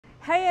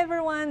Hey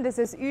everyone, this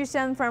is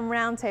Yushan from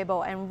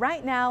Roundtable, and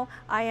right now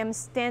I am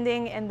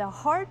standing in the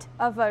heart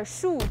of a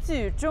数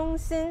据中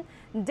心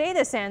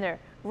data center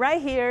right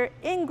here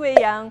in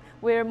Guiyang,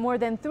 where more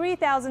than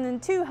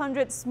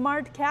 3,200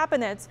 smart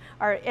cabinets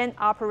are in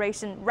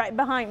operation right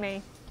behind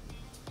me.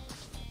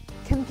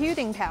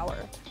 Computing power,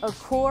 a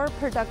core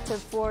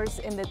productive force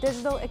in the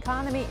digital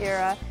economy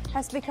era,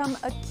 has become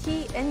a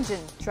key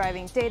engine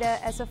driving data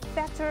as a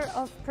factor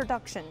of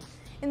production.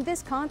 In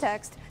this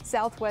context,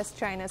 Southwest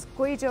China's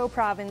Guizhou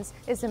province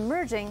is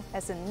emerging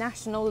as a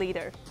national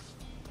leader.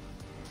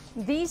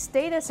 These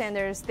data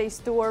centers, they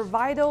store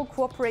vital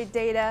corporate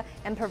data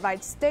and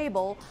provide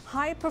stable,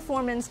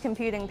 high-performance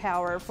computing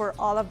power for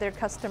all of their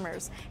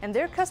customers. And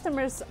their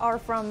customers are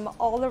from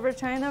all over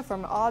China,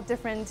 from all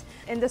different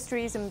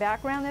industries and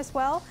backgrounds as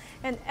well.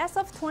 And as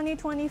of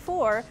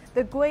 2024,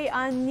 the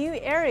Guiyang new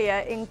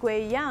area in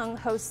Guiyang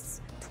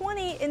hosts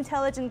 20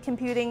 intelligent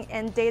computing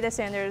and data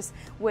centers,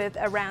 with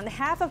around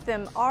half of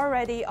them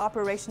already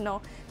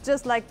operational,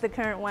 just like the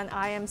current one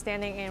I am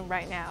standing in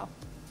right now.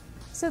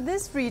 So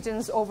this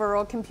region's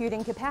overall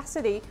computing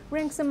capacity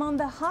ranks among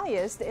the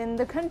highest in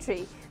the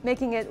country,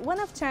 making it one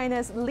of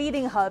China's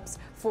leading hubs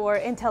for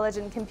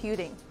intelligent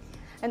computing.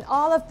 And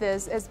all of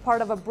this is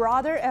part of a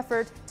broader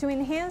effort to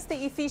enhance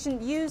the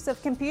efficient use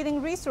of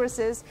computing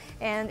resources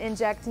and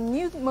inject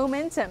new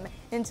momentum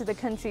into the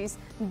country's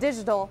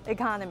digital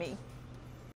economy.